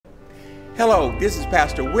Hello, this is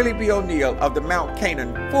Pastor Willie B. O'Neill of the Mount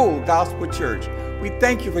Canaan Full Gospel Church. We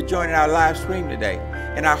thank you for joining our live stream today,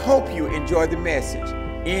 and I hope you enjoy the message.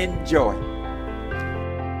 Enjoy.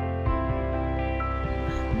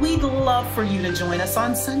 We'd love for you to join us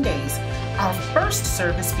on Sundays. Our first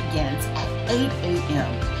service begins at 8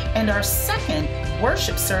 a.m. and our second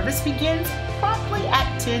worship service begins promptly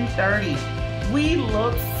at 10:30. We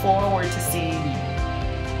look forward to seeing you.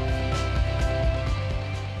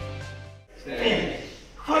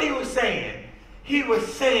 What he was saying? He was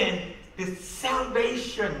saying the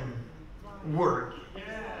salvation work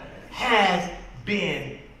has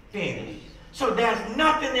been finished. So there's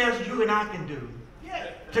nothing else you and I can do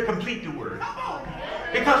to complete the work.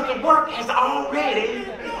 Because the work has already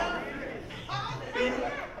been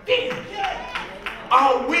finished.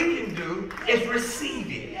 All we can do is receive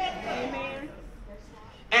it.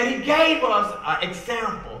 And he gave us an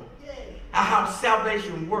example of how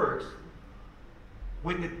salvation works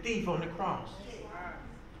with the thief on the cross.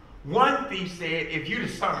 One thief said, if you're the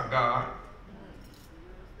Son of God,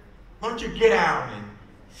 why don't you get out and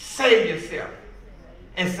save yourself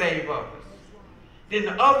and save others? Then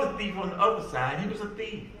the other thief on the other side, he was a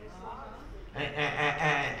thief.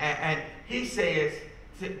 And he says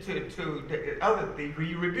to the other thief,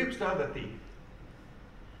 he rebukes the other thief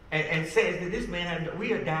and says that this man,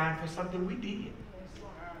 we are dying for something we did.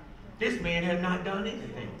 This man had not done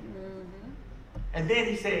anything. And then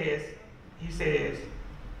he says,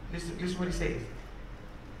 this is what he says.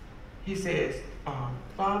 He says,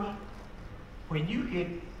 Father, when you get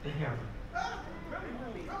to heaven,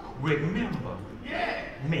 remember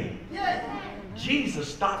me.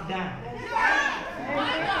 Jesus stopped down.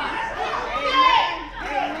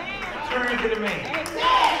 Turns to the man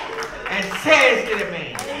and says to the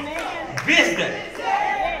man, this day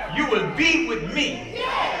you will be with me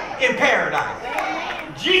in paradise.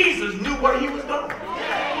 Jesus knew where he was going.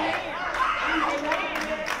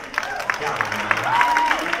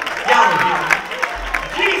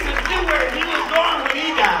 Jesus knew where he was going when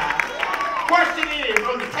he died. Question is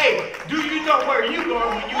on the table, do you know where you're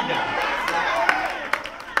going when you die?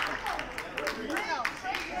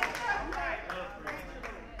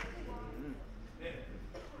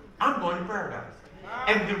 I'm going to paradise.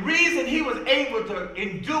 And the reason he was able to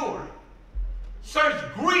endure such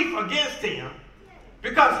grief against him,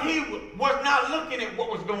 because he was not looking at what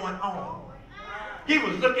was going on. He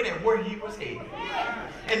was looking at where he was headed.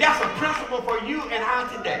 And that's a principle for you and I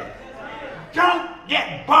today. Don't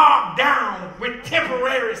get bogged down with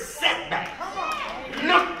temporary setbacks.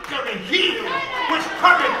 Look to the hill which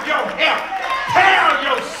cometh your help. Tell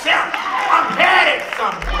yourself, I'm headed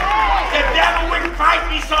somewhere. The devil wouldn't fight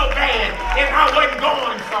me so bad if I wasn't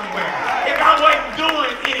going somewhere. If I wasn't doing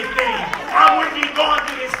anything, I wouldn't be going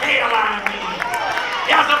through this hell I'm in.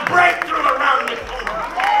 There's a breakthrough around the corner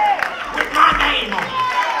with my name on it.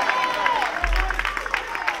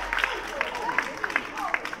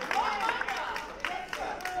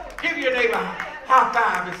 Give your neighbor a high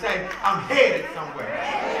five and say, I'm headed somewhere.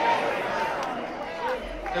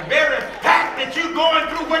 The very fact that you're going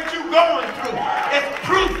through what you're going through is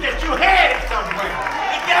proof that you're headed somewhere.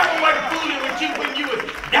 The devil wasn't fooling with you when you was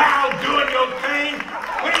down doing your thing.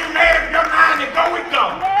 When you made up your mind to go, it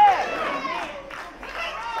go.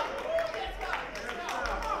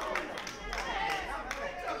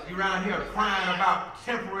 You around here crying about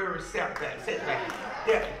temporary setbacks.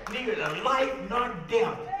 That neither the life nor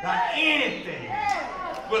death nor anything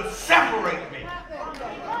will separate me.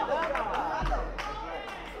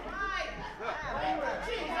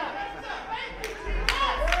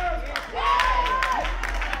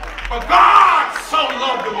 For God so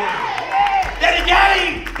loved the world that he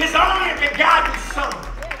gave his only begotten Son,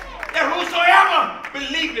 that whosoever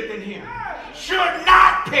believeth in him should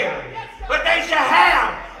not perish, but they shall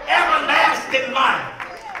have everlasting life.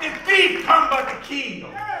 The thief come but to kill,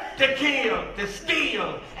 to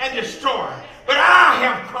steal, and destroy. But I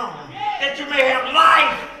have come that you may have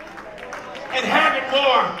life and have it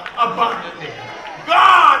more abundantly.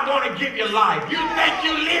 God want to give you life. You think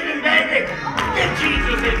you living, baby? Get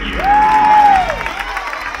Jesus in you.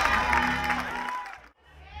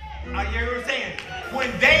 Are you ever saying? When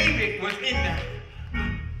David was in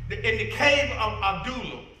the cave of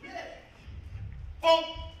Adullam, folk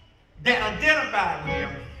that identified with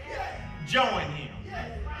him joined him.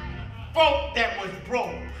 Folk that was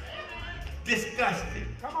broke, disgusted,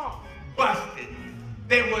 busted,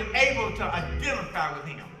 they were able to identify with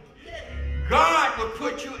him. God will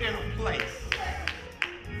put you in a place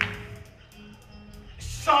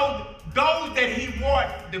so those that he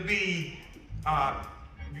wants to be,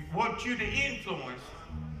 want you to influence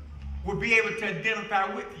will be able to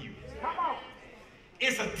identify with you.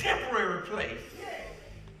 It's a temporary place.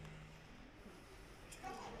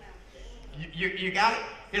 You got it?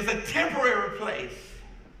 It's a temporary place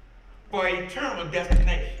for an eternal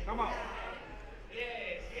destination. Come on.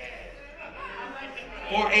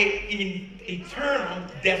 For an eternal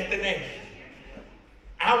destination.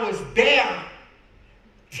 I was there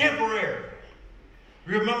temporary.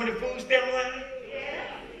 Remember the food stamp line?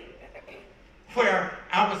 Where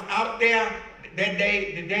I was out there that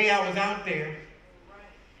day, the day I was out there,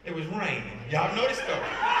 it was raining. Y'all know this story.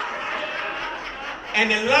 And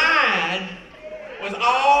the line was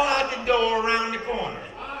all out the door around the corner.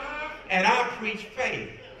 And I preached faith.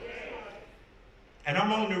 And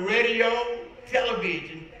I'm on the radio,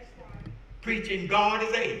 television, preaching God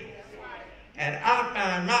is able. And I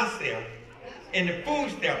find myself in the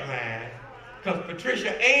food stamp line because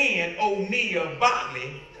Patricia Ann O'Neill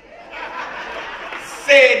Botley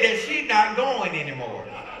said that she's not going anymore.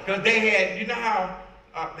 Because they had, you know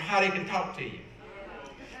how they can talk to you.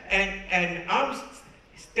 And I'm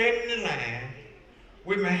standing in the line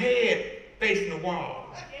with my head facing the wall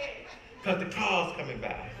because the car's coming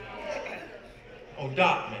by on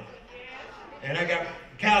Dockman. And I got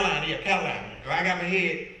Calvary. I got my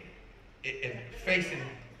head facing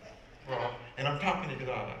wrong, and I'm talking to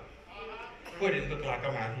God. What does it look like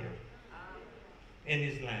I'm out here in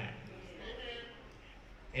this line,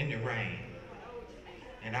 in the rain,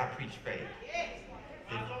 and I preach faith.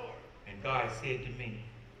 And God said to me,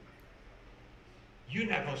 you're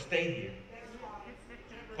not going to stay here,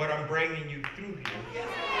 but I'm bringing you through here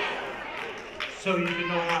so you can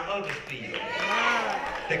know how others feel.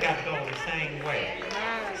 They got to go the same way.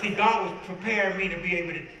 See, God was preparing me to be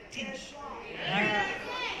able to teach you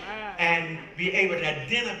and be able to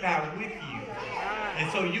identify with you. And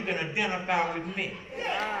so you can identify with me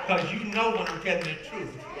because you know when I'm telling the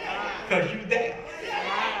truth because you're there.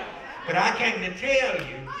 But I came to tell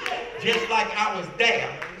you, just like I was there,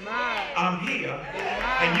 I'm here,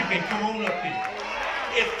 and you can come on up here.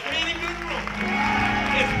 It's plenty good room.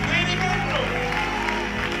 It's plenty good room.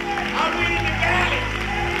 I went in the valley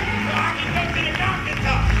so I can go to the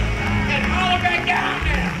mountaintop and holler back down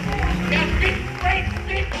there. There's big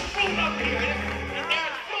fruit up here. And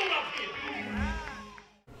there's fruit up here.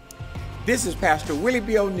 This is Pastor Willie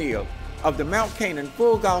B. O'Neill of the Mount Canaan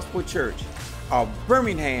Full Gospel Church of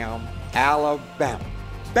Birmingham, Alabama.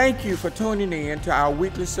 Thank you for tuning in to our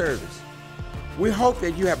weekly service. We hope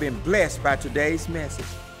that you have been blessed by today's message.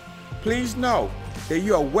 Please know that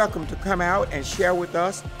you are welcome to come out and share with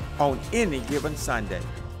us on any given Sunday.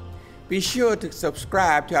 Be sure to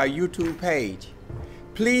subscribe to our YouTube page.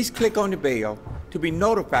 Please click on the bell to be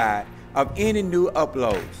notified of any new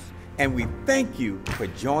uploads. And we thank you for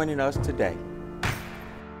joining us today.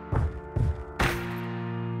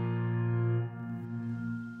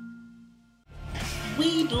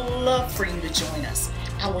 We'd love for you to join us.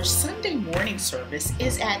 Our Sunday morning service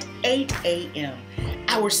is at 8 a.m.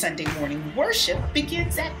 Our Sunday morning worship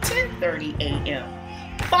begins at 10:30 a.m.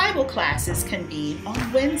 Bible classes convene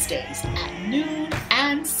on Wednesdays at noon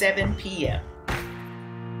and 7 p.m.